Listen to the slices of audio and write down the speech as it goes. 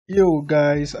Yo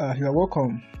guys, you are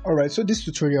welcome. Alright, so this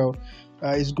tutorial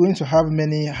is going to have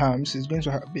many harms. It's going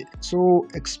to be so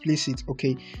explicit.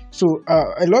 Okay, so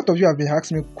a lot of you have been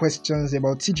asking me questions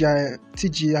about TGIF,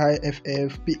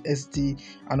 PSD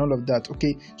and all of that.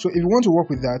 Okay, so if you want to work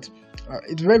with that,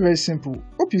 it's very simple.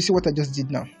 Hope you see what I just did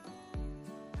now.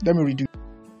 Let me redo.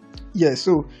 Yeah,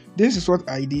 so this is what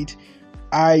I did.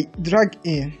 I drag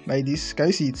in like this. Can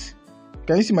you see it?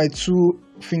 Can you see my two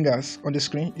fingers on the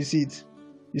screen? You see it?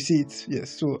 You see it? Yes.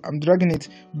 So I'm dragging it,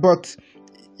 but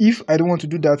if I don't want to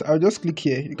do that, I'll just click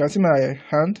here. You can see my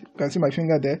hand, you can see my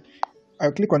finger there.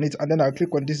 I'll click on it and then I'll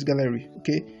click on this gallery.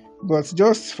 Okay, but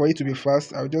just for it to be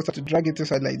fast, I'll just have to drag it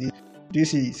inside like this. Do you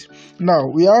see it? Now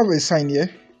we have a sign here.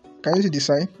 Can you see the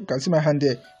sign? You can see my hand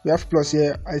there. We have plus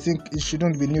here. I think it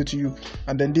shouldn't be new to you.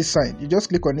 And then this sign, you just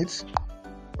click on it.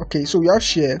 Okay, so we have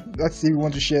share. That's if you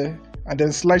want to share. And then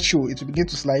slideshow, it will begin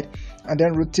to slide, and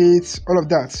then rotate, all of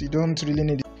that. You don't really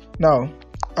need it. Now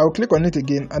I'll click on it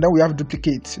again, and then we have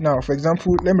duplicate. Now for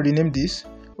example, let me rename this.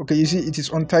 Okay, you see it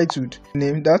is untitled.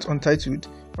 Name that untitled.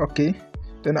 Okay,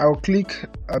 then I'll click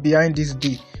behind this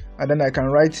D, and then I can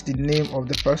write the name of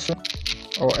the person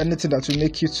or anything that will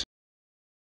make it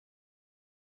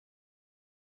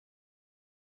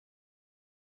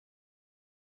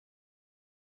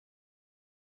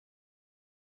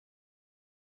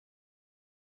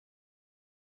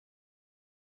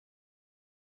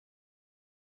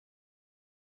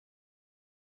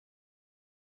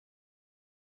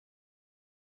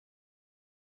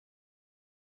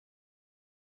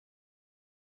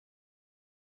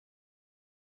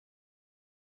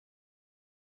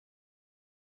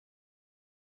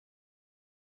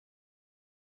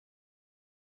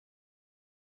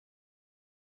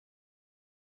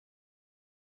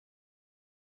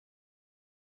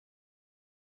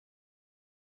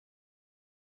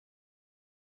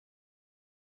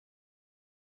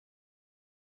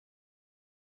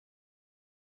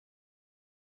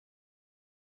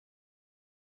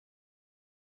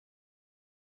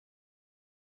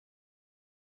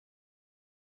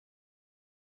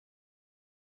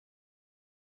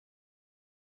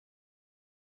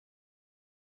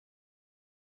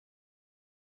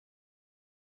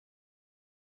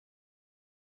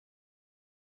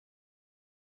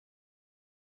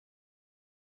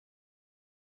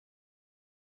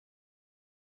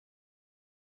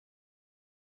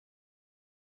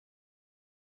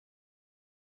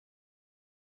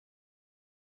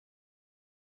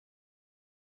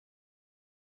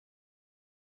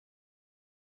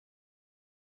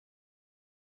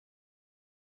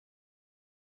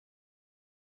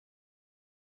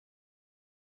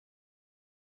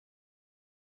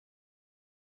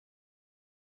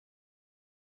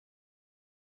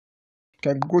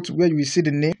can go to where you will see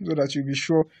the name so that you'll be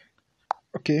sure.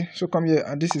 Okay, so come here,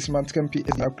 and this is Tsam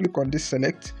PS. I'll click on this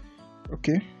select.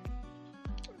 Okay,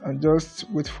 and just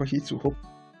wait for it to open.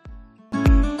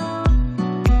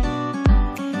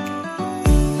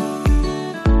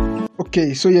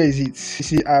 Okay, so here is it. You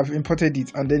see, I've imported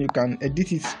it, and then you can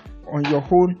edit it on your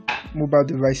own mobile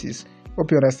devices. Hope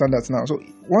you understand that now. So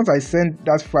once I send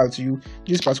that file to you,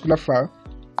 this particular file,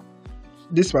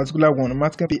 this particular one,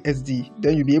 Tsam PSD,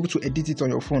 then you'll be able to edit it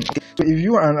on your phone. Okay? So if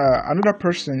you and another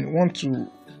person want to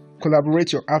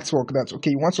collaborate your artwork, that's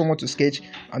okay. You want someone to sketch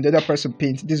and the other person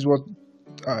paint. This is what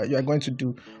you are going to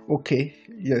do. Okay,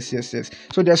 yes.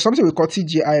 So there's something we call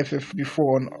TGIF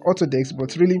before on Autodesk,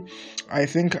 but really I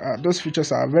think those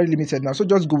features are very limited now. So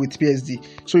just go with PSD.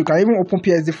 So you can even open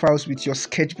PSD files with your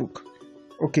Sketchbook.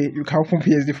 Okay, you can open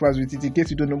PSD files with it in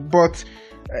case you don't know. But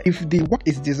if the work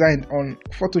is designed on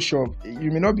Photoshop,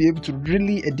 you may not be able to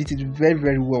really edit it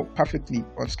very well, perfectly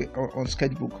on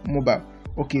Sketchbook mobile.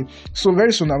 Okay, so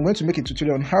very soon I'm going to make a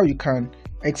tutorial on how you can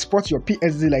export your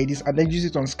PSD like this and then use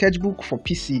it on Sketchbook for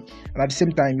PC, and at the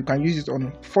same time you can use it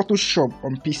on Photoshop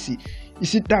on PC. You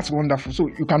see, that's wonderful. So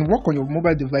you can work on your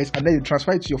mobile device and then you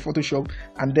transfer it to your Photoshop,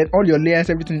 and then all your layers,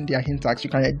 everything, they are intact. You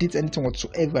can edit anything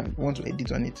whatsoever you want to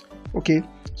edit on it. Okay,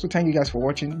 so thank you guys for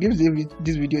watching. Give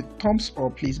this video a thumbs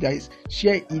up, please guys.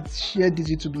 Share it, share these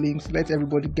YouTube links, let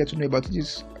everybody get to know about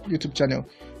this YouTube channel,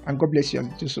 and God bless you as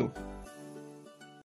you do so.